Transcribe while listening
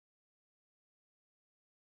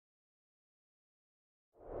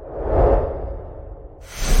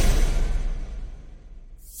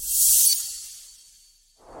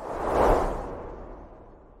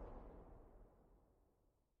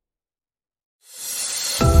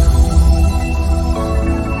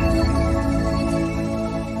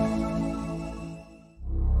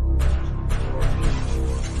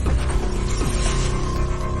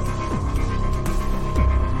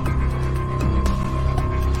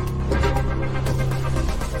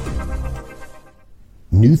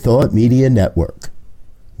New Thought Media Network.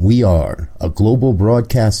 We are a global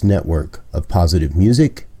broadcast network of positive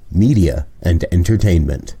music, media, and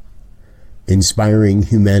entertainment, inspiring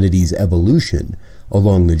humanity's evolution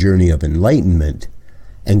along the journey of enlightenment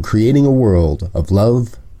and creating a world of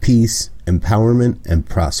love, peace, empowerment, and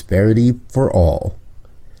prosperity for all.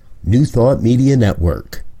 New Thought Media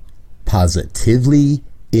Network. Positively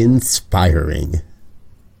inspiring.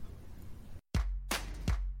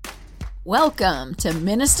 Welcome to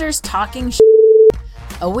Ministers Talking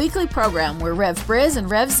a weekly program where Rev Briz and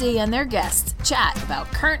Rev Z and their guests chat about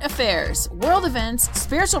current affairs, world events,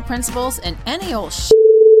 spiritual principles, and any old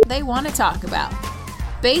they want to talk about.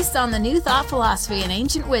 Based on the New Thought philosophy and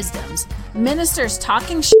ancient wisdoms, Ministers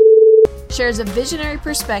Talking shares a visionary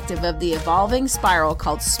perspective of the evolving spiral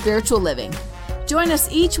called spiritual living. Join us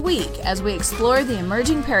each week as we explore the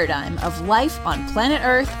emerging paradigm of life on planet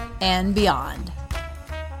Earth and beyond.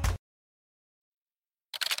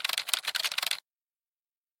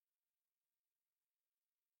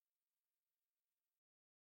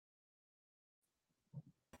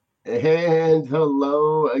 And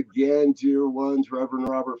hello again, dear ones. Reverend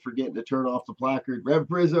Robert forgetting to turn off the placard. Rev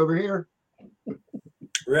Briz over here.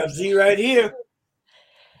 Rev Z right here.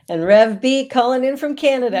 And Rev B calling in from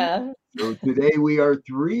Canada. So today we are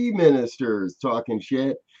three ministers talking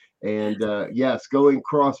shit. And yes, going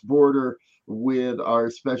cross-border with our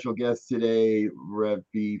special guest today, Rev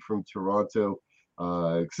B from Toronto.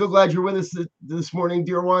 So glad you're with us this morning,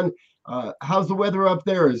 dear one. How's the weather up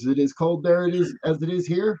there? Is it as cold there as it is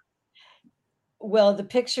here? Well, the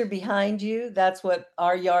picture behind you, that's what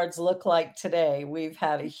our yards look like today. We've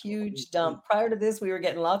had a huge dump. Prior to this, we were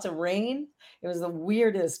getting lots of rain. It was the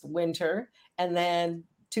weirdest winter. And then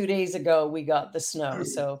 2 days ago, we got the snow.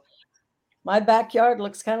 So my backyard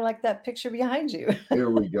looks kind of like that picture behind you. Here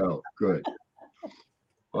we go. Good.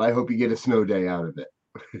 Well, I hope you get a snow day out of it.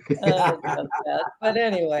 But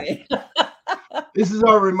anyway. This is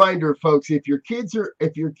our reminder, folks. If your kids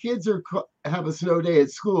have a snow day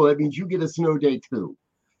at school, that means you get a snow day too.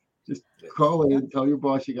 Just call in, tell your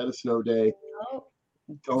boss you got a snow day.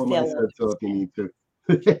 Tell them I said so if you need to.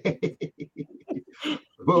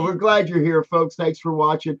 Well, we're glad you're here, folks. Thanks for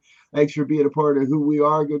watching. Thanks for being a part of who we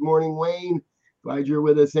are. Good morning, Wayne. Glad you're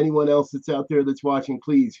with us. Anyone else that's out there that's watching,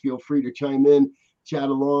 please feel free to chime in, chat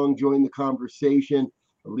along, join the conversation.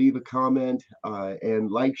 Leave a comment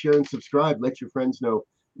and like, share, and subscribe. Let your friends know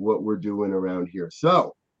what we're doing around here.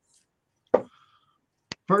 So,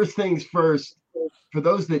 first things first, for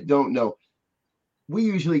those that don't know, we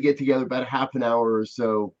usually get together about half an hour or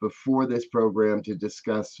so before this program to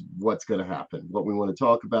discuss what's going to happen, what we want to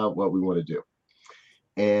talk about, what we want to do.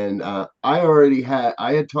 And I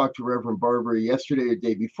had talked to Reverend Barber yesterday or the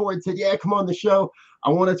day before and said, yeah, come on the show.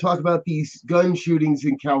 I want to talk about these gun shootings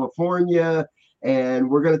in California. And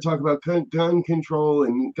we're going to talk about gun control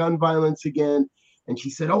and gun violence again. And she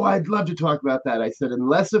said, oh, I'd love to talk about that. I said,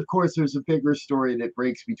 unless, of course, there's a bigger story that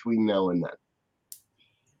breaks between now and then.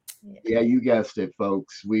 Yeah, you guessed it,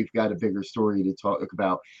 folks. We've got a bigger story to talk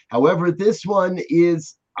about. However, this one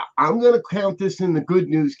is, I'm going to count this in the good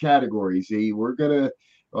news category. See, we're going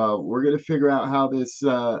to figure out how this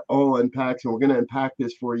all unpacks, and we're going to unpack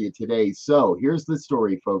this for you today. So here's the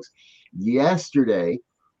story, folks. Yesterday,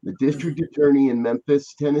 the district attorney in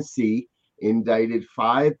Memphis, Tennessee, indicted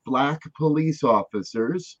 5 black police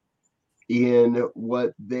officers in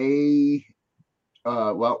what they were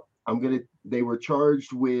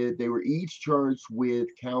each charged with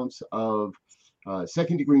counts of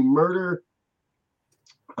second-degree murder,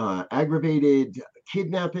 aggravated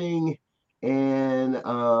kidnapping, and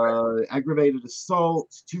aggravated assault,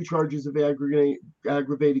 2 charges of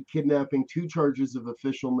aggravated kidnapping, 2 charges of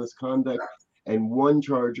official misconduct, and 1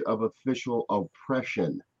 charge of official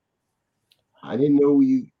oppression. I didn't know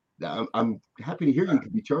I'm happy to hear you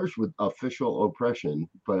could be charged with official oppression,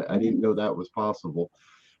 but I didn't know that was possible.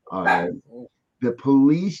 The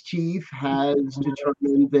police chief has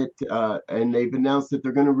determined that, and they've announced that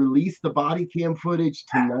they're going to release the body cam footage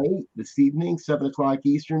tonight, this evening, 7:00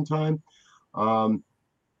 Eastern time.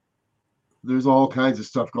 There's all kinds of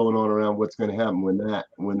stuff going on around what's going to happen when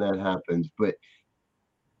that happens, but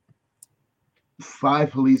 5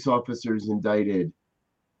 police officers indicted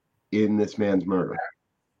in this man's murder.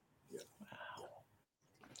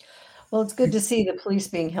 Well, it's good to see the police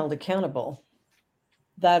being held accountable.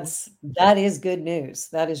 That is good news.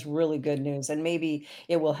 That is really good news. And maybe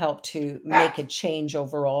it will help to make a change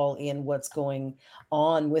overall in what's going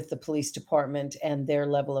on with the police department and their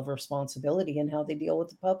level of responsibility and how they deal with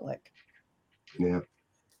the public. Yeah.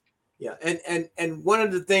 Yeah. And one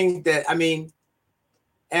of the things that, I mean,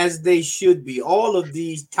 as they should be. All of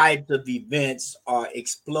these types of events are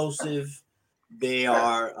explosive. They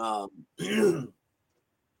are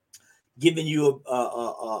giving you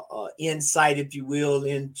a insight, if you will,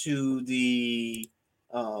 into the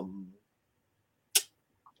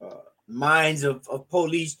minds of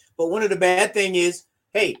police. But one of the bad thing is,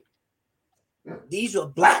 hey, these are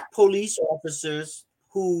black police officers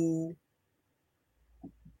who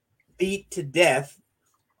beat to death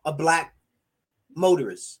a black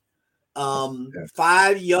motorist.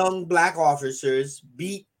 5 young black officers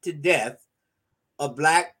beat to death a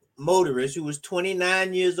black motorist who was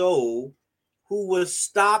 29 years old, who was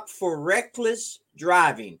stopped for reckless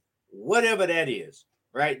driving, whatever that is,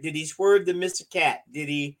 right? Did he swerve to miss a cat? Did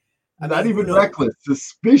he? Not even reckless,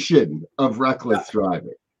 suspicion of reckless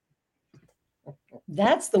driving.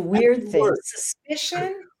 That's the weird thing.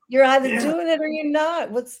 Suspicion? You're either doing it or you're not.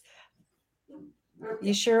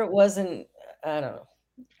 You sure it wasn't? I don't know.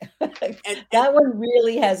 That one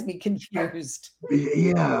really has me confused.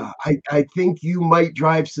 Yeah, I think you might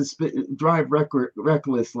drive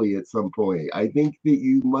recklessly at some point. I think that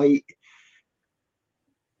you might.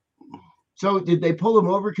 So did they pull him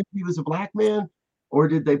over because he was a black man, or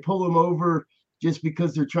did they pull him over just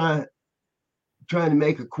because they're trying to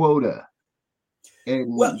make a quota?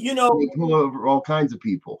 And well, they pull over all kinds of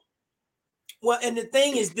people. Well, and the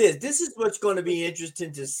thing is this is what's going to be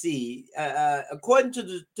interesting to see. According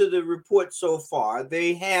to the report so far,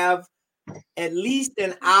 they have at least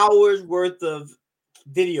an hour's worth of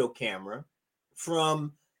video camera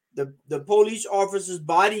from the police officer's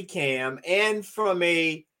body cam and from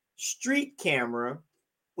a street camera,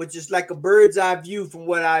 which is like a bird's eye view from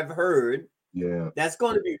what I've heard. Yeah. That's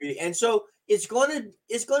going to be, and so it's going to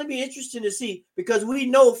be interesting to see, because we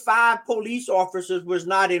know 5 police officers was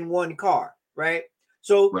not in one car. Right.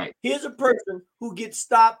 So here's a person who gets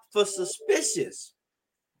stopped for suspicious,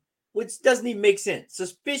 which doesn't even make sense.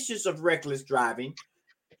 Suspicious of reckless driving.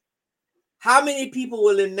 How many people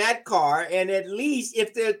were in that car? And at least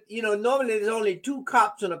if there, normally there's only 2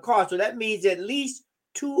 cops in a car. So that means at least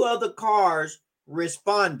 2 other cars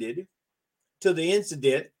responded to the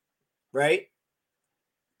incident. Right.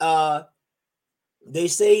 They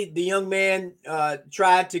say the young man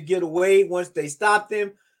tried to get away once they stopped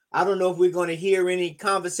him. I don't know if we're going to hear any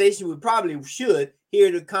conversation. We probably should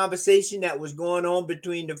hear the conversation that was going on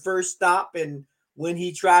between the first stop and when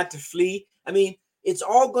he tried to flee. I mean, it's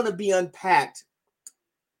all going to be unpacked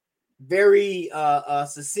very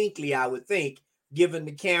succinctly, I would think, given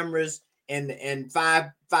the cameras and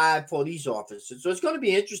five police officers. So it's going to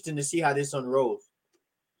be interesting to see how this unrolls.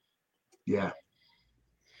 Yeah.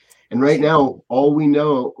 And right now, what we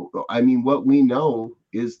know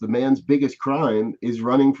is the man's biggest crime is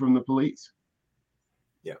running from the police.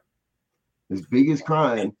 Yeah. His biggest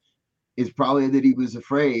crime is probably that he was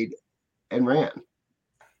afraid and ran.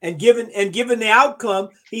 And given the outcome,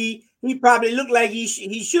 he probably looked like he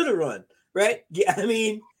should have run, right? Yeah, I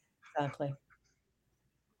mean, exactly.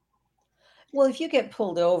 Well, if you get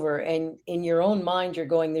pulled over and in your own mind you're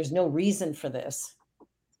going, there's no reason for this.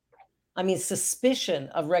 I mean, suspicion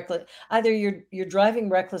of reckless, either you're driving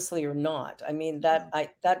recklessly or not. I mean, that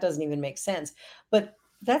doesn't even make sense. But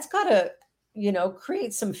that's got to,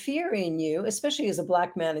 create some fear in you, especially as a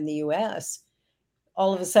black man in the US,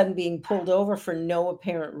 all of a sudden being pulled over for no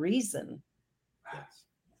apparent reason.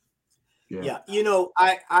 Yeah. I'm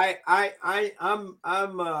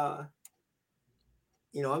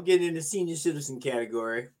getting in the senior citizen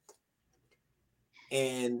category,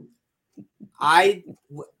 and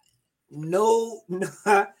no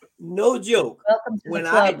joke. Welcome to when the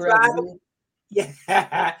club,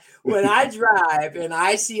 when I drive and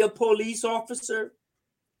I see a police officer,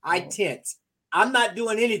 I tense. I'm not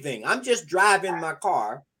doing anything. I'm just driving my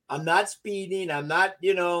car. I'm not speeding. I'm not,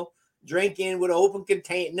 drinking with an open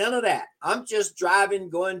container. None of that. I'm just driving,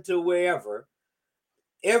 going to wherever.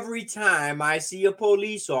 Every time I see a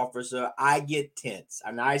police officer, I get tense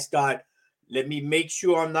and I start. Let me make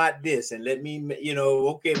sure I'm not this, and let me,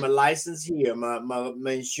 okay, my license here, my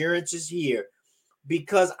insurance is here,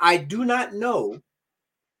 because I do not know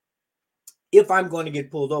if I'm going to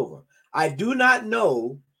get pulled over. I do not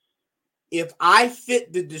know if I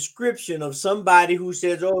fit the description of somebody who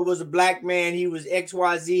says, oh, it was a black man, he was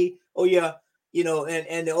XYZ. Oh, yeah,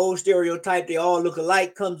 and the old stereotype, they all look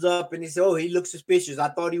alike, comes up and they say, oh, he looks suspicious. I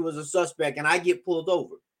thought he was a suspect, and I get pulled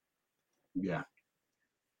over. Yeah.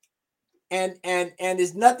 And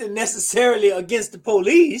it's nothing necessarily against the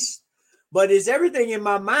police, but it's everything in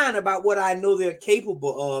my mind about what I know they're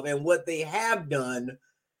capable of and what they have done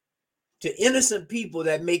to innocent people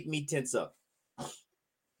that make me tense up.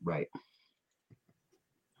 Right.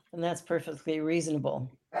 And that's perfectly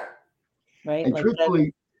reasonable, right? And Like that.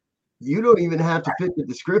 truthfully, you don't even have to fit the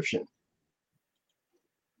description.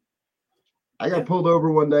 I got pulled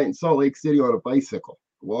over one night in Salt Lake City on a bicycle,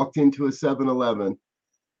 walked into a 7-Eleven,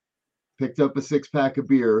 picked up a 6-pack of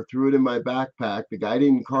beer, threw it in my backpack. The guy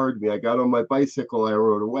didn't card me. I got on my bicycle. I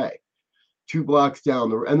rode away. 2 blocks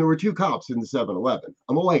down, and there were 2 cops in the 7-Eleven.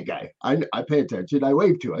 I'm a white guy. I pay attention. I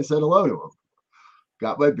waved to. I said hello to him.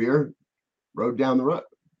 Got my beer, rode down the road,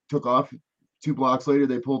 took off. 2 blocks later,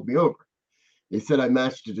 they pulled me over. They said I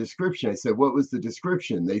matched the description. I said, what was the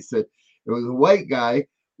description? They said it was a white guy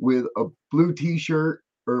with a blue t-shirt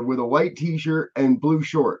or with a white t-shirt and blue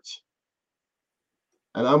shorts.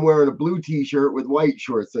 And I'm wearing a blue t-shirt with white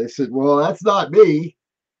shorts. They said, well, that's not me.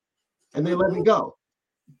 And they let me go.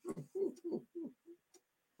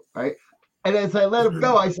 Right. And as I let him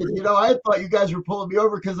go, I said, I thought you guys were pulling me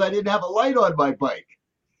over because I didn't have a light on my bike.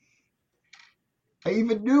 I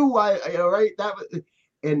even knew why, right? That was,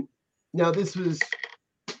 and now this was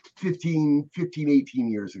 18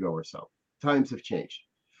 years ago or so. Times have changed.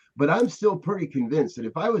 But I'm still pretty convinced that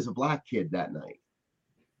if I was a black kid that night,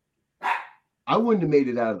 I wouldn't have made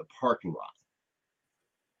it out of the parking lot.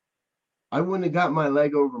 I wouldn't have got my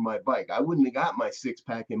leg over my bike. I wouldn't have got my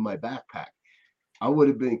 6-pack in my backpack. I would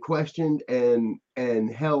have been questioned and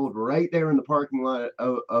held right there in the parking lot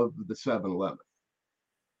of the 7-Eleven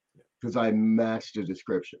because I matched the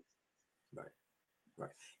description.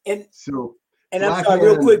 Right. And so, and I'm sorry,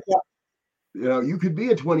 real quick. You could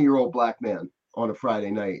be a 20-year-old black man on a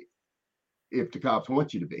Friday night if the cops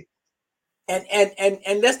want you to be.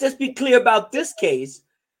 And let's just be clear about this case.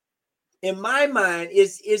 In my mind,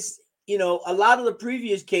 is a lot of the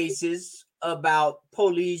previous cases about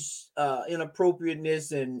police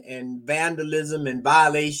inappropriateness and vandalism and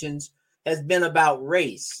violations has been about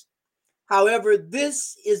race. However,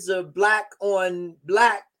 this is a black on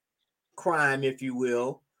black crime, if you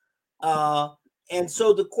will. And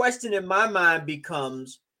so the question in my mind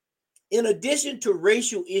becomes, in addition to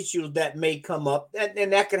racial issues that may come up,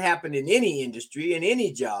 and that could happen in any industry, in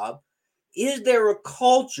any job, is there a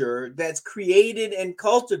culture that's created and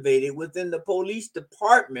cultivated within the police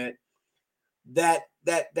department that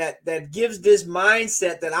gives this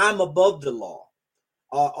mindset that I'm above the law,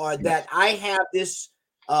 or that I have this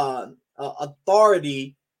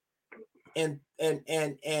authority, and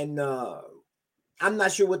I'm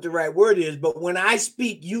not sure what the right word is, but when I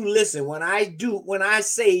speak, you listen. When I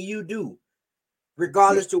say, you do,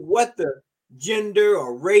 regardless to what the gender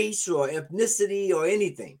or race or ethnicity or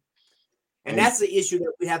anything. And that's the issue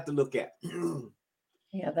that we have to look at.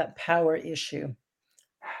 Yeah, that power issue.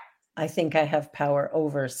 I think I have power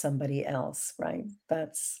over somebody else, right?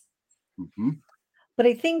 That's. Mm-hmm. But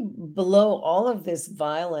I think below all of this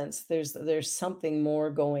violence, there's something more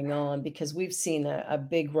going on, because we've seen a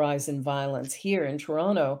big rise in violence here in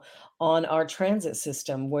Toronto on our transit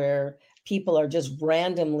system, where people are just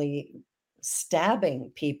randomly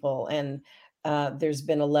stabbing people. And there's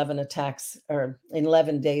been 11 attacks, or in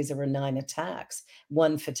 11 days, there were 9 attacks,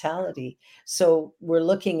 1 fatality. So we're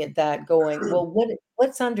looking at that going, well,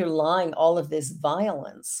 what's underlying all of this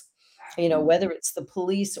violence? Whether it's the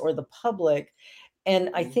police or the public.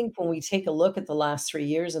 And I think when we take a look at the last 3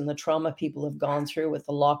 years and the trauma people have gone through with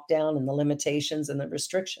the lockdown and the limitations and the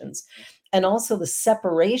restrictions, and also the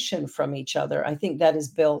separation from each other, I think that has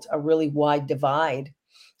built a really wide divide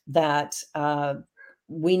that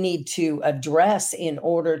we need to address in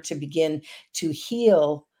order to begin to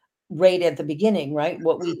heal right at the beginning, right?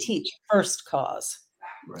 What we teach, first cause.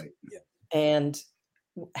 Right. Yeah. And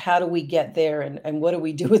how do we get there, and what do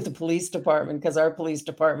we do with the police department? Because our police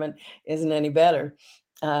department isn't any better.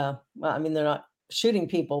 Well, I mean, they're not shooting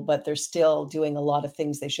people, but they're still doing a lot of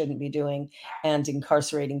things they shouldn't be doing, and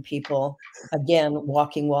incarcerating people. Again,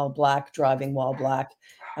 walking while black, driving while black.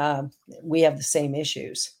 We have the same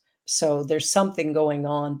issues. So there's something going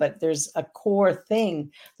on, but there's a core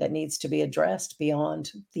thing that needs to be addressed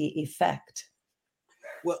beyond the effect.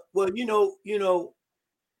 Well,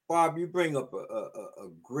 Barb, you bring up a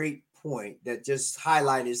great point that just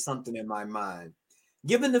highlighted something in my mind.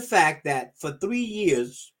 Given the fact that for 3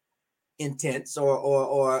 years, intense,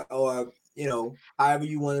 or however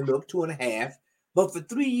you want to look, 2.5, but for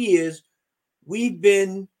 3 years, we've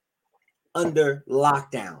been under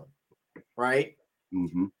lockdown, right?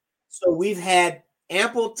 Mm-hmm. So we've had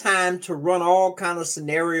ample time to run all kind of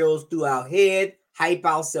scenarios through our head, hype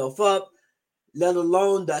ourselves up, let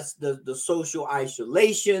alone that's the social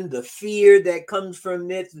isolation, the fear that comes from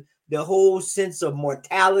it, the whole sense of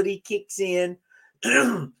mortality kicks in.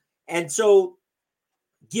 And so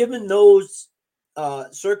given those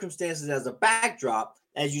circumstances as a backdrop,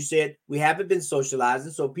 as you said, we haven't been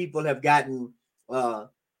socializing, so people have gotten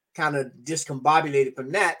kind of discombobulated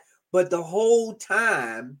from that. But the whole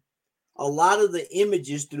time, a lot of the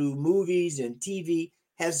images through movies and TV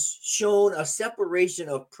has shown a separation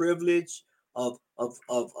of privilege, of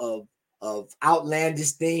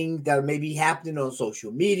outlandish things that may be happening on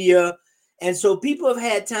social media. And so people have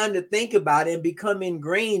had time to think about it and become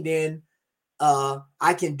ingrained in,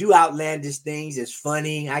 I can do outlandish things. It's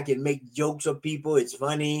funny. I can make jokes of people. It's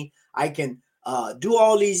funny. I can do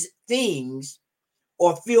all these things,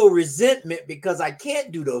 or feel resentment because I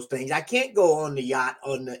can't do those things. I can't go on the yacht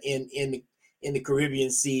in the Caribbean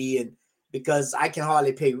Sea, and because I can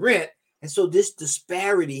hardly pay rent. And so this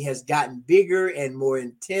disparity has gotten bigger and more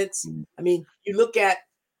intense. I mean, you look at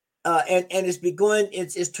and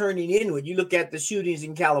it's turning inward. You look at the shootings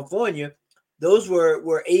in California; those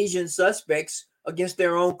were Asian suspects against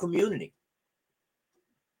their own community.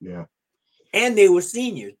 Yeah. And they were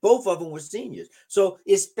seniors. Both of them were seniors. So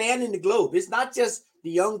it's spanning the globe. It's not just the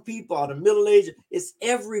young people or the middle-aged. It's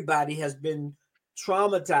everybody has been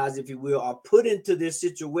traumatized, if you will, or put into this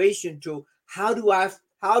situation to how do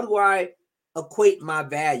I equate my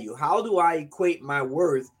value? How do I equate my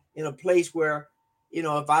worth in a place where,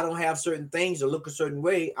 if I don't have certain things or look a certain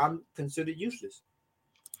way, I'm considered useless?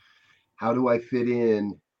 How do I fit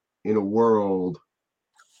in a world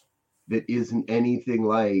that isn't anything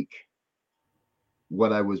like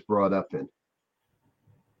what I was brought up in?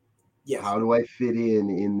 Yes. How do I fit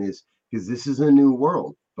in this? Because this is a new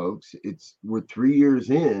world, folks. We're 3 years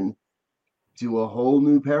in to a whole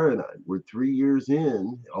new paradigm. We're 3 years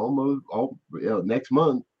in, almost next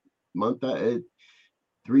month.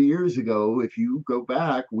 3 years ago, if you go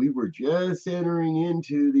back, we were just entering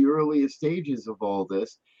into the earliest stages of all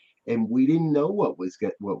this, and we didn't know what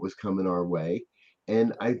was coming our way.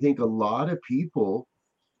 And I think a lot of people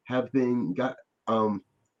have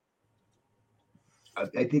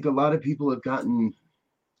I think a lot of people have gotten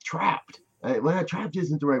trapped. Well, trapped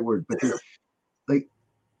isn't the right word, but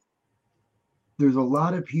there's a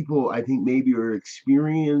lot of people I think maybe are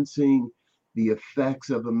experiencing the effects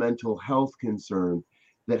of a mental health concern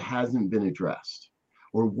that hasn't been addressed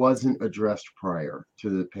or wasn't addressed prior to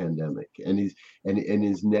the pandemic, and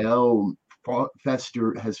is now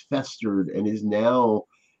has festered and is now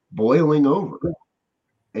boiling over.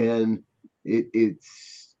 And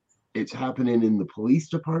it's happening in the police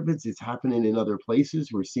departments. It's happening in other places.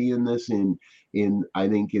 We're seeing this in I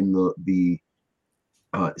think in the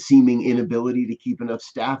seeming inability to keep enough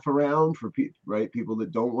staff around for people, right? People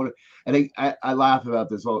that don't want to. And I laugh about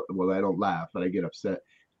this. Well, I don't laugh, but I get upset.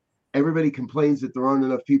 Everybody complains that there aren't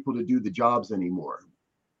enough people to do the jobs anymore.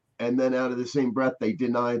 And then out of the same breath, they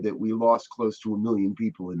deny that we lost close to 1 million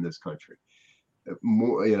people in this country.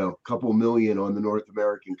 More, a couple million on the North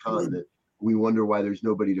American continent. We wonder why there's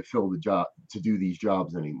nobody to fill the job, to do these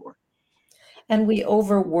jobs anymore. And we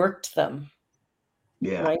overworked them.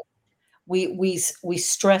 Yeah. Right. We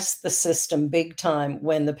stressed the system big time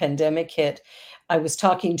when the pandemic hit. I was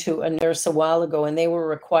talking to a nurse a while ago, and they were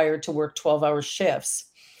required to work 12-hour shifts.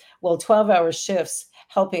 Well, 12-hour shifts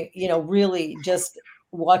helping, really just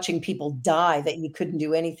watching people die that you couldn't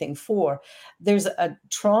do anything for. There's a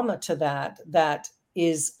trauma to that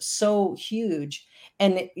is so huge.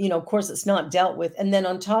 And, of course, it's not dealt with. And then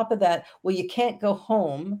on top of that, well, you can't go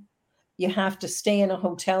home. You have to stay in a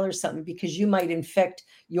hotel or something because you might infect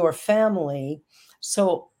your family.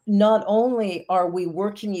 So not only are we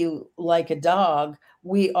working you like a dog,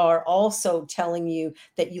 we are also telling you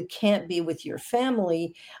that you can't be with your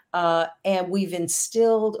family. And we've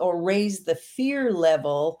instilled or raised the fear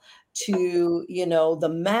level to, the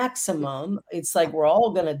maximum. It's like we're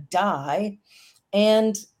all going to die.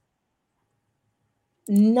 And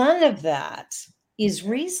none of that is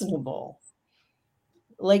reasonable.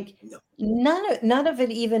 Like none of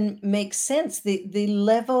it even makes sense. The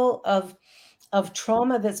level of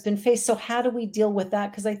trauma that's been faced. So how do we deal with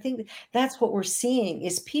that? Because I think that's what we're seeing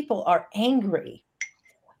is people are angry,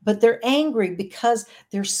 but they're angry because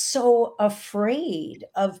they're so afraid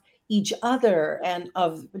of each other and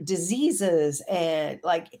of diseases. And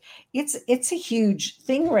like, it's a huge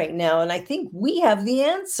thing right now. And I think we have the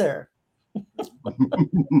answer.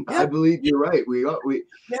 I believe you're right.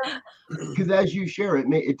 Because as you share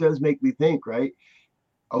it does make me think, right?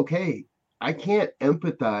 Okay, I can't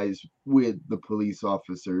empathize with the police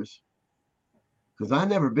officers because I've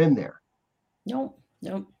never been there. No.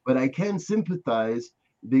 But I can sympathize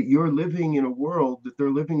that they're living in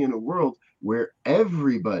a world where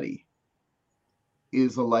everybody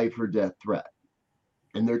is a life or death threat.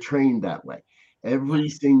 And they're trained that way. Every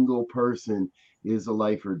single person is a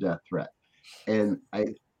life or death threat. And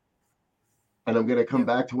And I'm going to come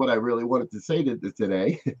back to what I really wanted to say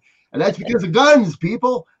today. And that's because of guns,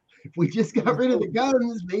 people. If we just got rid of the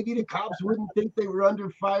guns, maybe the cops wouldn't think they were under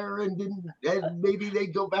fire and maybe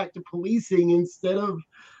they'd go back to policing instead of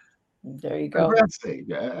there you go. Aggressing.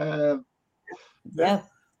 Yeah.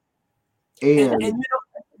 And you know,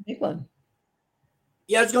 big one.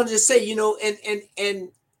 Yeah, I was going to just say, you know, and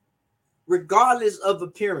regardless of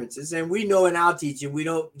appearances, and we know in our teaching we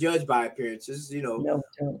don't judge by appearances, you know. No,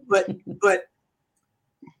 don't.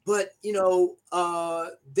 But you know,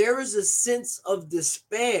 there is a sense of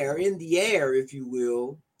despair in the air, if you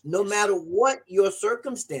will, no matter what your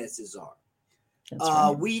circumstances are.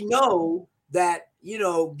 Right. We know that, you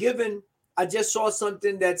know, given, I just saw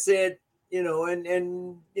something that said, you know, and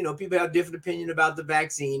you know, people have different opinion about the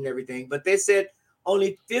vaccine and everything, but they said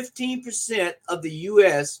only 15% of the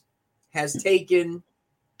U.S. has taken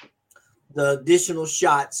the additional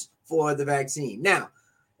shots for the vaccine. Now,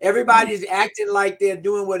 everybody's acting like they're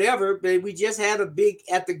doing whatever, but we just had at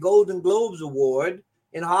the Golden Globes Award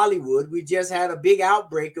in Hollywood, we just had a big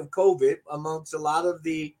outbreak of COVID amongst a lot of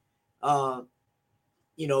the,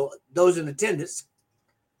 you know, those in attendance.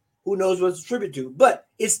 Who knows what it's attributed to, but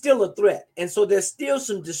it's still a threat. And so there's still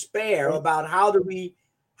some despair about how do we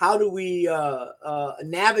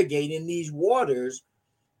navigate in these waters.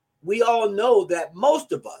 We all know that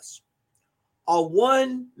most of us are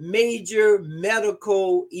one major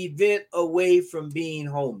medical event away from being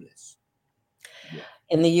homeless.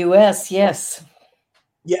 In the U.S., yes.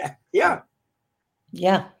 Yeah.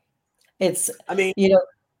 It's, I mean, you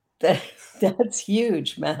know, that's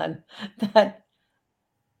huge, man. That,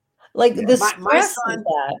 like, the stress of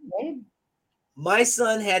that, right? My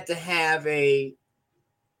son had to have a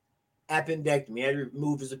appendectomy. He had to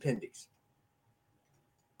remove his appendix.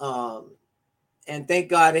 And thank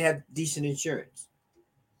God they had decent insurance.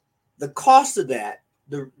 The cost of that,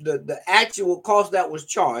 the actual cost that was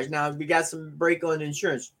charged, now we got some break on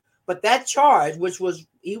insurance, but that charge, which was,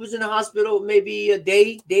 he was in the hospital maybe a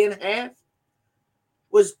day and a half,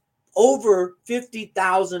 was over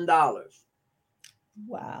 $50,000.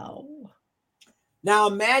 Wow. Now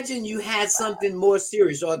imagine you had something more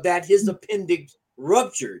serious, or that his appendix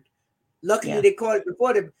ruptured. Luckily, they caught it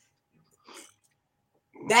before them.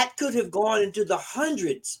 That could have gone into the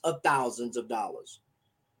hundreds of thousands of dollars.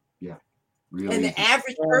 Yeah. Really. And the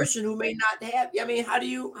average person who may not have, I mean, how do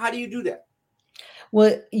you do that?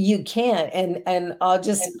 Well, you can't, and I'll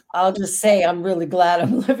just say I'm really glad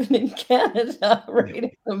I'm living in Canada right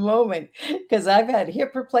at the moment, because I've had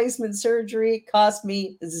hip replacement surgery, cost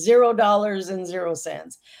me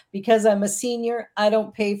 $0.00. Because I'm a senior, I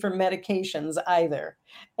don't pay for medications either,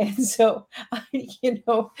 and so you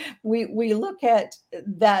know, we look at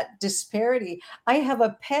that disparity. I have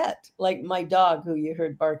a pet, like my dog, who you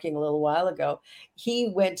heard barking a little while ago.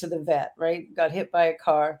 He went to the vet, right? Got hit by a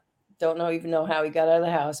car. Don't even know how he got out of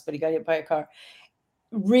the house, but he got hit by a car.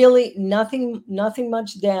 Really nothing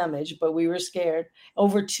much damage, but we were scared.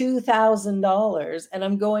 Over $2,000. And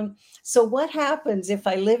I'm going, so what happens if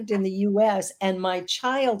I lived in the US and my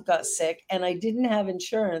child got sick and I didn't have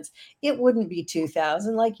insurance? It wouldn't be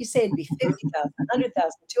 $2,000. Like you say, it'd be $50,000, $100,000,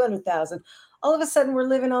 $200,000. All of a sudden we're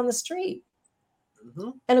living on the street.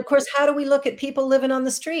 Mm-hmm. And of course, how do we look at people living on the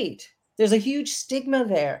street? There's a huge stigma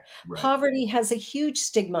there. Right. Poverty has a huge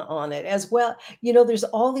stigma on it as well. You know, there's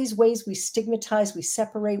all these ways we stigmatize, we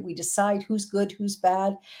separate, we decide who's good, who's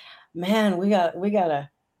bad. Man, we got to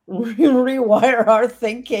rewire our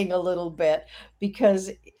thinking a little bit,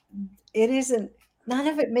 because none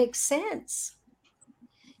of it makes sense.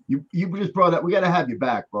 You just brought up, we got to have you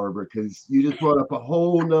back, Barbara, because you just brought up a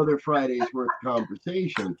whole nother Friday's worth of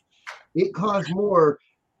conversation. It costs more.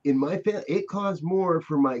 In my family, it costs more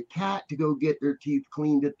for my cat to go get their teeth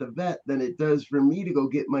cleaned at the vet than it does for me to go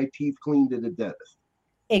get my teeth cleaned at a dentist.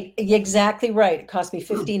 Exactly right. It cost me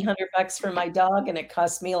 $1,500 for my dog, and it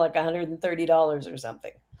cost me like $130 or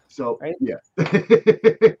something. So, right? Yeah.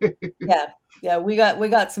 Yeah, we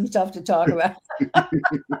got some stuff to talk about.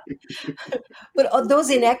 But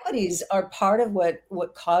those inequities are part of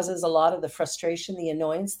what causes a lot of the frustration, the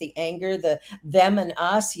annoyance, the anger, the them and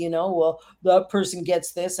us, you know, well, that person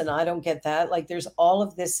gets this and I don't get that. Like, there's all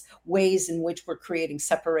of this ways in which we're creating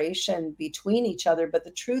separation between each other. But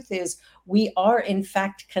the truth is, we are in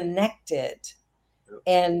fact connected.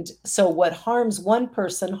 And so what harms one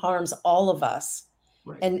person harms all of us.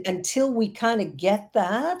 Right. And until we kind of get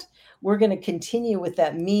that, we're going to continue with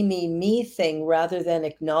that me thing, rather than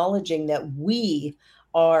acknowledging that we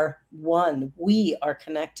are one, we are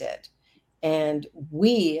connected, and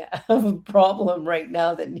we have a problem right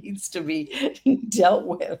now that needs to be dealt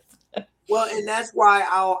with. Well, and that's why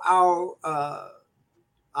our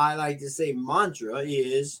I like to say mantra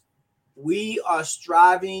is we are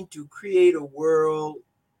striving to create a world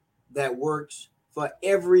that works for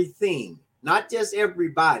everything, not just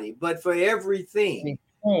everybody, but for everything.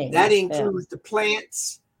 That includes the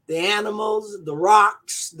plants, the animals, the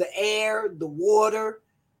rocks, the air, the water,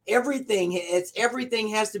 everything. Everything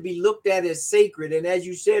has to be looked at as sacred. And as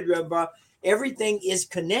you said, Reverend Bob, everything is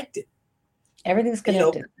connected. Everything's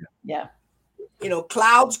connected. Yeah.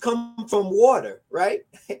 Clouds come from water, right?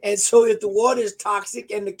 And so if the water is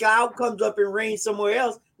toxic and the cloud comes up and rains somewhere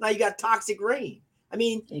else, now you got toxic rain. I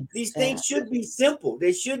mean, these things should be simple.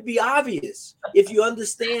 They should be obvious if you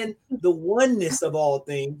understand the oneness of all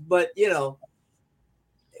things. But,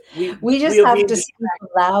 we just have to speak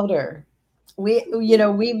louder.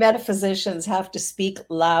 We metaphysicians have to speak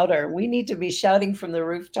louder. We need to be shouting from the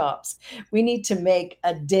rooftops. We need to make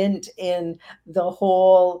a dent in the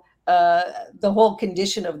whole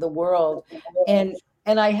condition of the world. And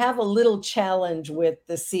I have a little challenge with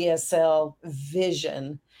the CSL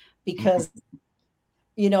vision, because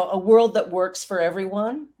a world that works for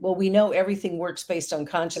everyone. Well, we know everything works based on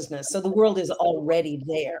consciousness. So the world is already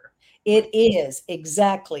there. It is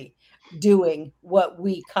exactly doing what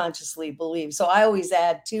we consciously believe. So I always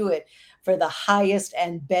add to it, for the highest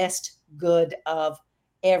and best good of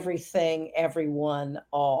everything, everyone,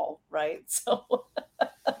 all, right? So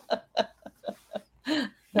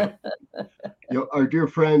our dear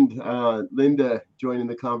friend Linda joining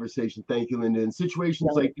the conversation. Thank you, Linda. In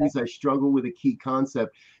situations like these, I struggle with a key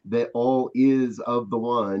concept that all is of the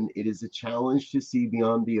one. It is a challenge to see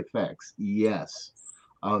beyond the effects. Yes.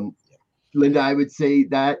 Linda, I would say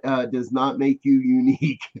that does not make you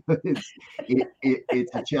unique.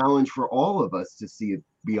 It's a challenge for all of us to see it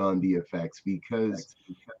beyond the effects, because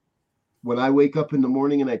when I wake up in the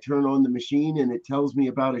morning and I turn on the machine and it tells me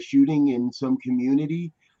about a shooting in some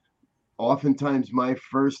community, oftentimes my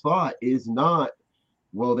first thought is not,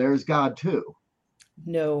 well, there's God too.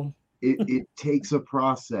 No. It takes a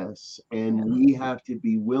process, and we have to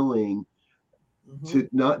be willing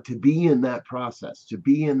to be in that process, to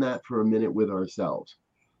be in that for a minute with ourselves,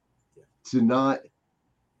 to not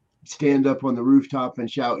stand up on the rooftop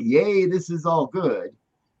and shout, yay, this is all good,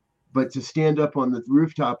 but to stand up on the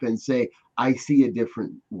rooftop and say, I see a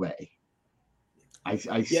different way. I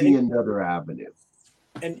see another avenue.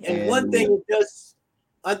 And one thing it does,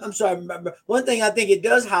 I'm sorry, one thing I think it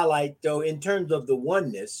does highlight, though, in terms of the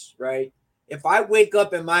oneness, right? If I wake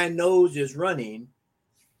up and my nose is running,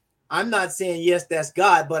 I'm not saying, yes, that's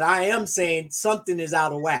God, but I am saying something is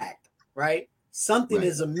out of whack, right? Something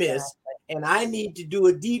is amiss, and I need to do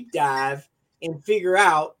a deep dive and figure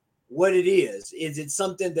out what it is. Is it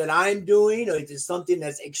something that I'm doing, or is it something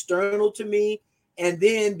that's external to me? And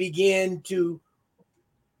then begin to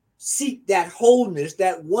seek that wholeness,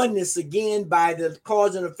 that oneness again, by the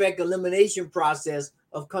cause and effect elimination process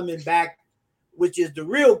of coming back, which is the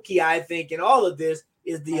real key, I think, in all of this,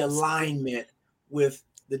 is the alignment with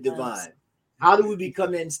the divine. How do we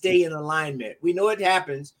become and stay in alignment? We know it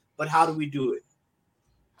happens, but how do we do it?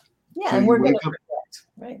 Yeah, so and we're going to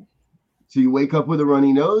right. So you wake up with a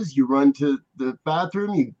runny nose, you run to the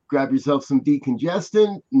bathroom, you grab yourself some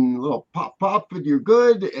decongestant, and a little pop, and you're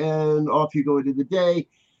good, and off you go into the day.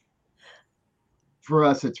 For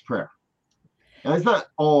us, it's prayer. And it's not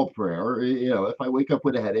all prayer. If I wake up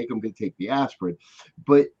with a headache, I'm going to take the aspirin.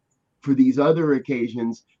 But for these other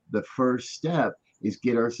occasions, the first step is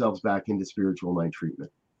get ourselves back into spiritual mind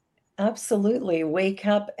treatment. Absolutely. Wake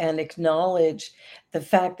up and acknowledge the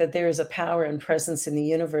fact that there is a power and presence in the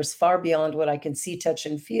universe far beyond what I can see, touch,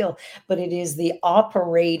 and feel. But it is the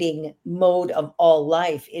operating mode of all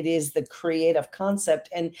life. It is the creative concept.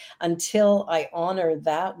 And until I honor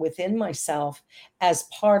that within myself as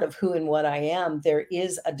part of who and what I am, there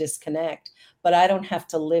is a disconnect. But I don't have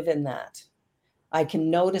to live in that. I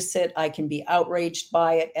can notice it. I can be outraged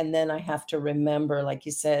by it. And then I have to remember, like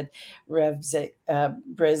you said, Rev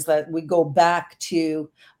Briz, that we go back to,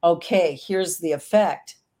 okay, here's the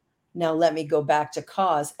effect. Now let me go back to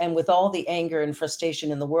cause. And with all the anger and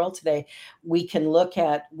frustration in the world today, we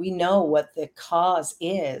know what the cause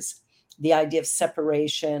is. The idea of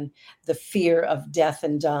separation, the fear of death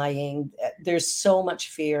and dying. There's so much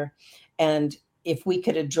fear. And if we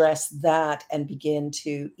could address that and begin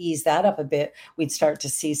to ease that up a bit, we'd start to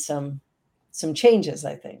see some changes,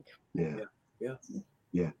 I think. Yeah.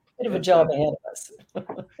 Bit of a job ahead of us.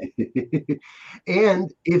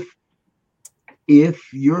 And if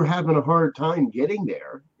you're having a hard time getting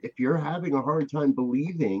there, if you're having a hard time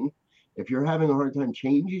believing, if you're having a hard time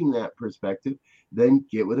changing that perspective, then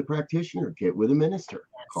get with a practitioner, get with a minister,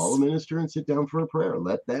 Call a minister and sit down for a prayer.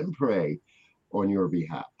 Let them pray on your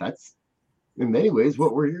behalf. in many ways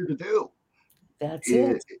what we're here to do. That's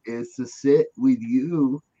it. Is to sit with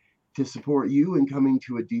you, to support you in coming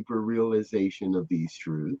to a deeper realization of these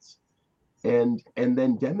truths, and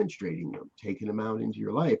then demonstrating them, taking them out into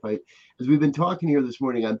your life. As we've been talking here this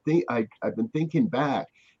morning, I've been thinking back,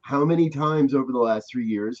 how many times over the last 3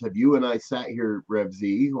 years have you and I sat here, Rev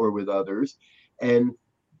Z, or with others, and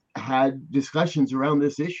had discussions around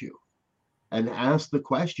this issue and asked the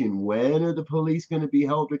question, when are the police going to be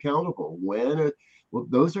held accountable? Well,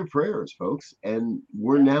 those are prayers, folks. And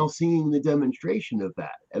we're now seeing the demonstration of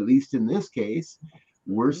that. At least in this case,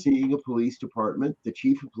 we're seeing a police department. The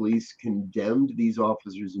chief of police condemned these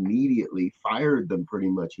officers immediately, fired them pretty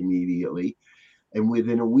much immediately. And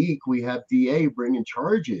within a week, we have DA bringing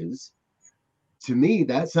charges. To me,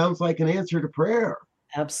 that sounds like an answer to prayer.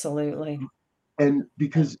 Absolutely. And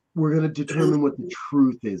because we're going to determine what the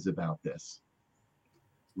truth is about this.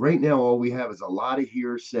 Right now, all we have is a lot of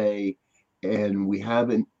hearsay, and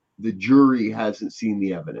the jury hasn't seen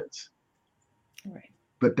the evidence. Right.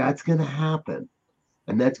 But that's going to happen.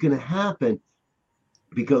 And that's going to happen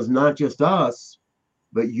because not just us,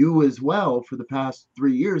 but you as well, for the past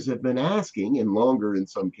 3 years have been asking, and longer in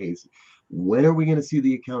some cases, when are we going to see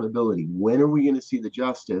the accountability? When are we going to see the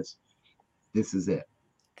justice? This is it.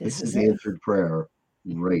 This is answered prayer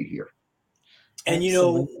right here. And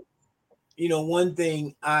one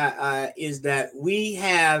thing is that we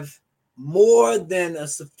have more than a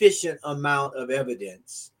sufficient amount of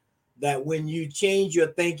evidence that when you change your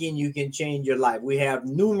thinking, you can change your life. We have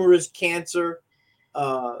numerous cancer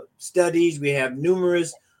studies. We have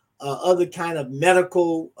numerous other kind of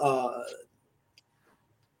medical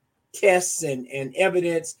tests and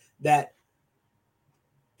evidence that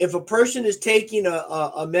if a person is taking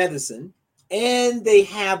a medicine and they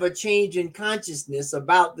have a change in consciousness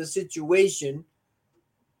about the situation,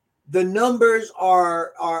 the numbers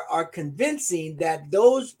are convincing that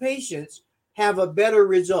those patients have a better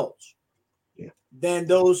result than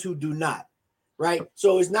those who do not, right?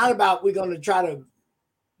 So it's not about we're going to try to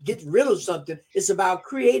get rid of something. It's about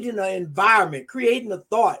creating an environment, creating a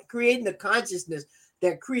thought, creating a consciousness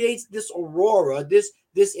that creates this aurora,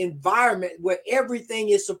 this environment where everything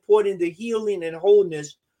is supporting the healing and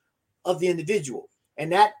wholeness of the individual.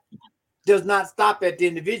 And that does not stop at the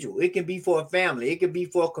individual. It can be for a family. It could be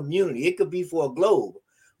for a community. It could be for a globe.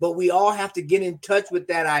 But we all have to get in touch with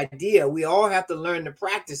that idea. We all have to learn the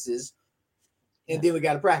practices. And then we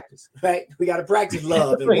got to practice, right? We got to practice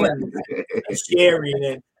love and oneness and sharing,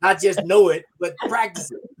 and not just know it, but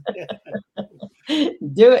practice it.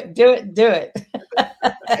 Do it.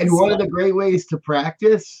 And one of the great ways to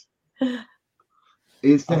practice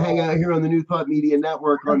is to hang out here on the New Thought Media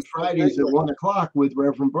Network on Fridays at 1 o'clock with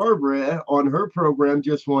Reverend Barbara on her program,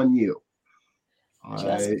 Just One You.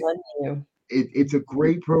 Just One You. It's a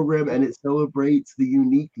great program, and it celebrates the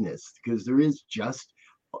uniqueness, because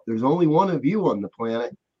there's only one of you on the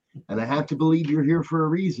planet, and I have to believe you're here for a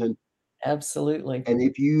reason. Absolutely. And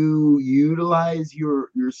if you utilize your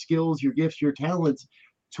skills, your gifts, your talents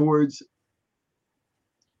towards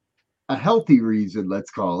a healthy reason,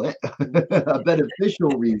 let's call it, a beneficial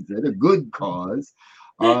reason, a good cause,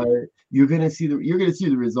 you're going to see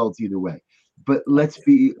the results either way. But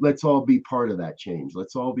let's all be part of that change.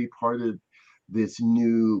 Let's all be part of this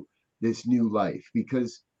new life,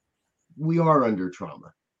 because we are under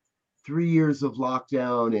trauma. 3 years of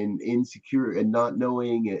lockdown and insecure and not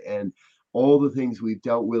knowing, and all the things we've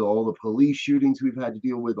dealt with, all the police shootings we've had to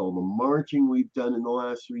deal with, all the marching we've done in the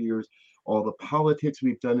last 3 years, all the politics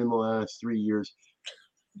we've done in the last 3 years.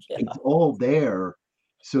 Yeah. It's all there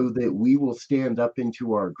so that we will stand up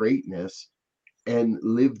into our greatness and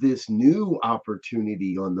live this new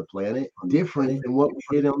opportunity on the planet, different than what we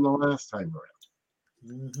did on the last time around.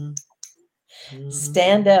 Mm-hmm. Mm-hmm.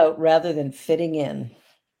 Stand out rather than fitting in.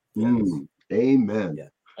 Amen. Yeah.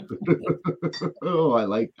 Oh, I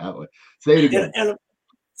like that one. Say it again.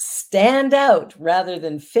 Stand out rather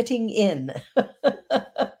than fitting in.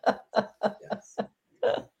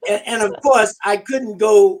 And of course, I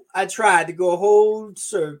tried to go a whole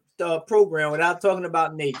program without talking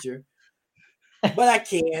about nature, but I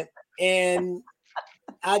can't. And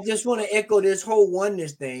I just want to echo this whole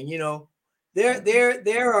oneness thing.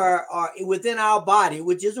 There are within our body,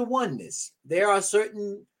 which is a oneness, there are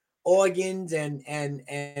certain organs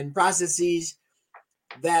and processes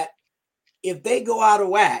that if they go out of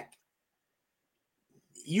whack,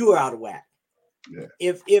 you are out of whack. Yeah.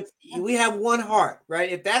 If we have one heart,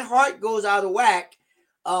 right? If that heart goes out of whack,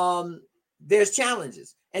 there's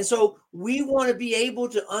challenges. And so we want to be able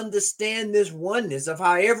to understand this oneness of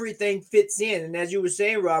how everything fits in. And as you were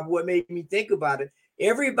saying, Rob, what made me think about it,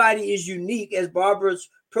 everybody is unique, as Barbara's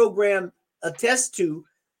program attest to,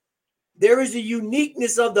 there is a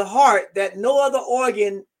uniqueness of the heart that no other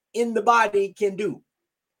organ in the body can do.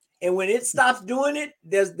 And when it stops doing it,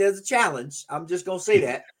 there's a challenge. I'm just gonna say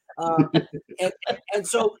that. And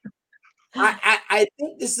so I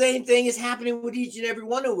think the same thing is happening with each and every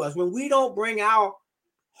one of us. When we don't bring our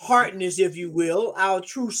heartness, if you will, our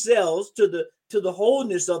true selves to the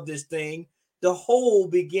wholeness of this thing, the whole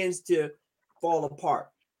begins to fall apart.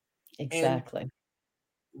 Exactly. And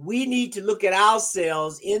we need to look at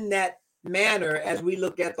ourselves in that manner as we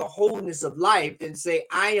look at the wholeness of life and say,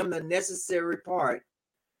 I am a necessary part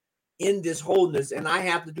in this wholeness, and I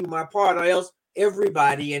have to do my part, or else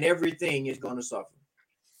everybody and everything is going to suffer.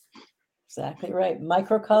 Exactly right.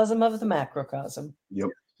 Microcosm of the macrocosm. Yep.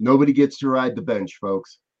 Nobody gets to ride the bench,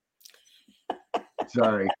 folks.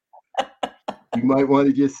 Sorry. You might want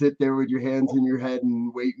to just sit there with your hands in your head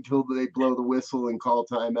and wait until they blow the whistle and call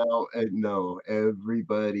timeout. And no,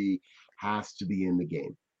 everybody has to be in the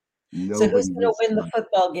game. So who's going to win the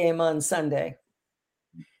football game on Sunday?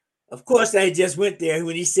 Of course, I just went there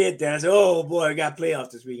when he said that. I said, oh, boy, I got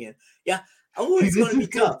playoffs this weekend. Yeah. Oh, it's going to be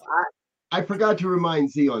tough. I forgot to remind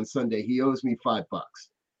Z on Sunday. He owes me $5.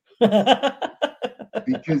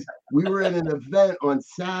 Because we were at an event on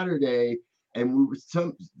Saturday, and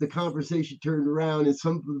the conversation turned around and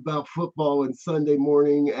something about football and Sunday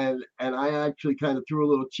morning, and I actually kind of threw a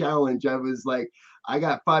little challenge. I was like, I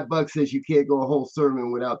got $5 says you can't go a whole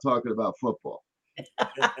sermon without talking about football.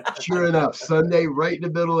 Sure enough, Sunday, right in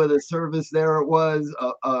the middle of the service, there it was,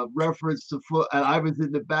 a reference to foot, and I was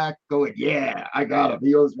in the back going, yeah, I got him.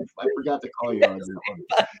 He owes me. I forgot to call you on that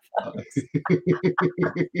one.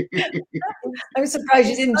 I'm surprised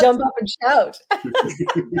you didn't jump up and shout.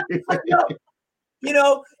 You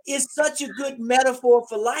know, it's such a good metaphor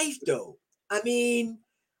for life, though. I mean,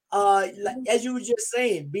 as you were just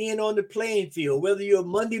saying, being on the playing field, whether you're a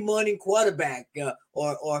Monday morning quarterback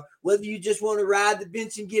or whether you just want to ride the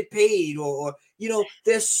bench and get paid, or you know,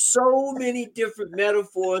 there's so many different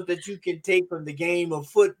metaphors that you can take from the game of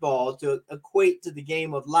football to equate to the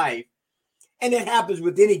game of life. And it happens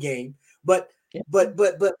with any game, but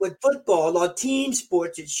with football or team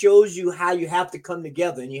sports, it shows you how you have to come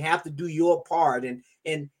together and you have to do your part and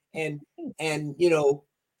you know,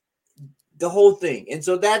 the whole thing. And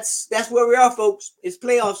so that's where we are, folks. It's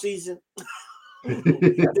playoff season. Get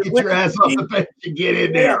your ass off the bench and get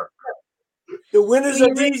in there. The winners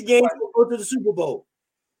of these games will go to the Super Bowl.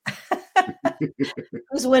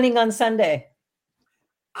 Who's winning on Sunday?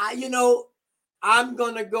 I'm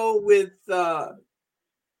gonna go with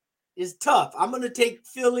it's tough. I'm gonna take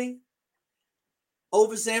Philly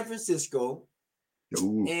over San Francisco.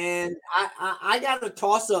 Ooh. And I got a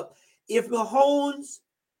toss up. If Mahomes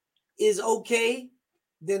is okay,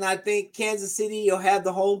 then I think Kansas City will have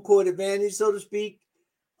the home court advantage, so to speak.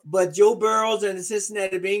 But Joe Burrows and the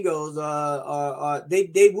Cincinnati Bengals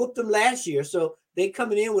they whooped them last year, so they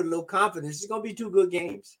coming in with a little confidence. It's gonna be two good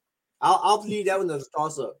games. I'll leave that one as a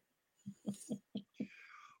toss up.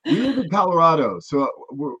 We live in Colorado, so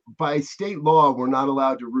by state law, we're not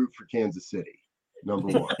allowed to root for Kansas City.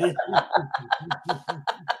 Number one.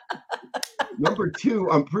 Number two,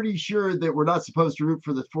 I'm pretty sure that we're not supposed to root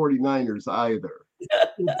for the 49ers either.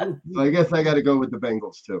 So I guess I got to go with the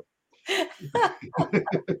Bengals too.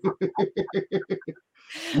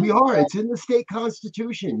 We are. It's in the state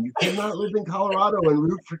constitution. You cannot live in Colorado and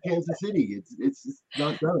root for Kansas City. It's just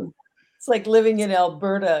not done. It's like living in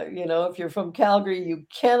Alberta. You know, if you're from Calgary, you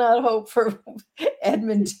cannot hope for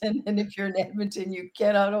Edmonton, and if you're in Edmonton, you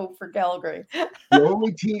cannot hope for Calgary.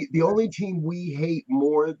 The only team we hate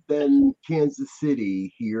more than Kansas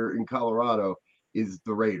City here in Colorado is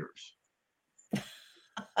the Raiders,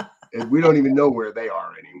 and we don't even know where they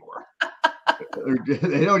are anymore.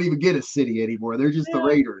 They don't even get a city anymore. They're just the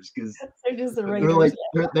Raiders because they're just the Raiders.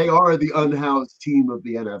 They're like they are the unhoused team of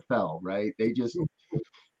the NFL, right? They just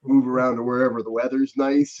move around to wherever the weather's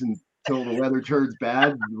nice until the weather turns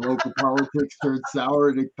bad, and local politics turns sour,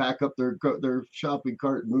 and they pack up their shopping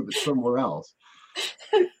cart and move it somewhere else.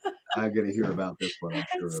 I'm going to hear about this one, I'm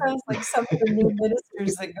sure. It sounds like some of the new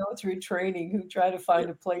ministers that go through training who try to find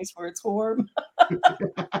a place where it's warm.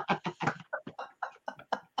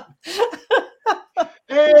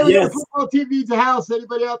 Hey, we got a football team needs a house.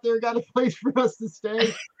 Anybody out there got a place for us to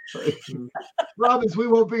stay? Promise we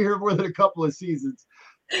won't be here more than a couple of seasons.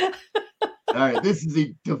 All right, this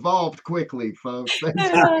is devolved quickly, folks.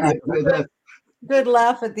 Good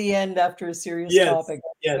laugh at the end after a serious topic.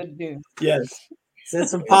 Yes. Good news. Yes. Send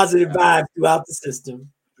some positive vibes throughout the system.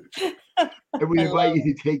 And we invite you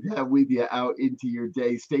to take that with you out into your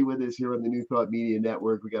day. Stay with us here on the New Thought Media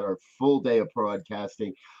Network. We got our full day of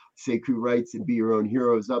broadcasting. Say Crew Rights and Be Your Own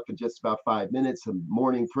Heroes up in just about 5 minutes. Some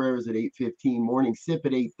morning prayers at 8:15, morning sip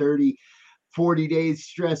at 8:30. 40 days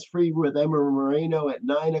stress-free with Emma Moreno at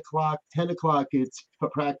 9 o'clock. 10 o'clock, it's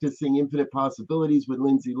Practicing Infinite Possibilities with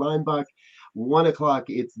Lindsay Leinbach. 1 o'clock,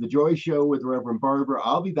 it's The Joy Show with Reverend Barbara.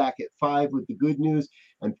 I'll be back at 5 with the good news,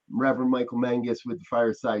 and Reverend Michael Mangus with the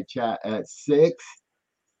Fireside Chat at 6.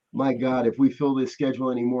 My God, if we fill this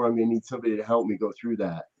schedule anymore, I'm going to need somebody to help me go through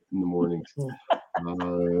that in the mornings.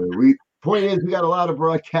 Point is, we got a lot of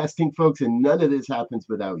broadcasting folks, and none of this happens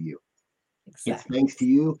without you. Exactly. It's thanks to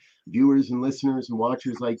you, viewers and listeners and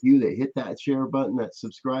watchers like you, that hit that share button, that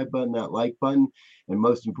subscribe button, that like button, and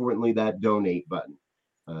most importantly, that donate button.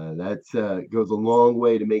 That goes a long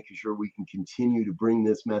way to making sure we can continue to bring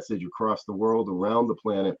this message across the world, around the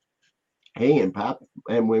planet. Hey,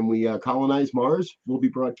 and when we colonize Mars, we'll be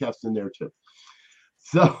broadcasting there too.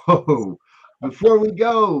 So before we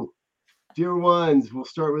go, dear ones, we'll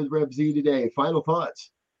start with Rev Z today. Final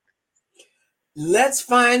thoughts. Let's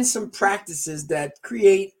find some practices that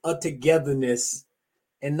create a togetherness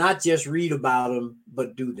and not just read about them,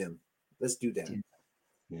 but do them. Let's do that.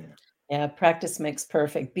 Yeah, practice makes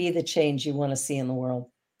perfect. Be the change you want to see in the world.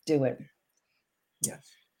 Do it. Yes.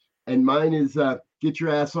 And mine is get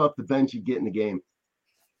your ass off the bench and get in the game.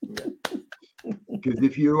 Because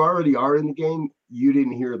if you already are in the game, you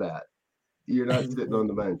didn't hear that. You're not sitting on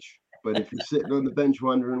the bench. But if you're sitting on the bench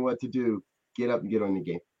wondering what to do, get up and get on the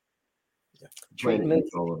game.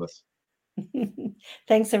 All of us.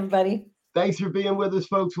 Thanks, everybody. Thanks for being with us,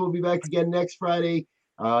 folks. We'll be back again next Friday.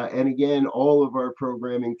 And again, all of our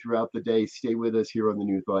programming throughout the day. Stay with us here on the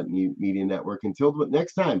New Thought Media Network. Until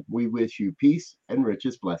next time, we wish you peace and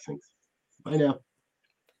richest blessings. Bye now.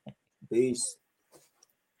 Peace.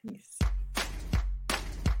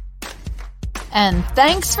 And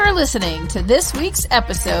thanks for listening to this week's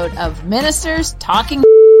episode of Ministers Talking.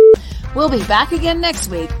 We'll be back again next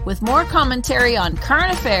week with more commentary on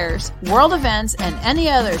current affairs, world events, and any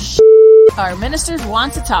other our ministers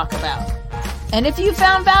want to talk about. And if you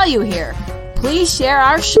found value here, please share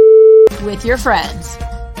our with your friends.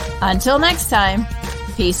 Until next time,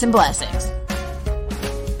 peace and blessings.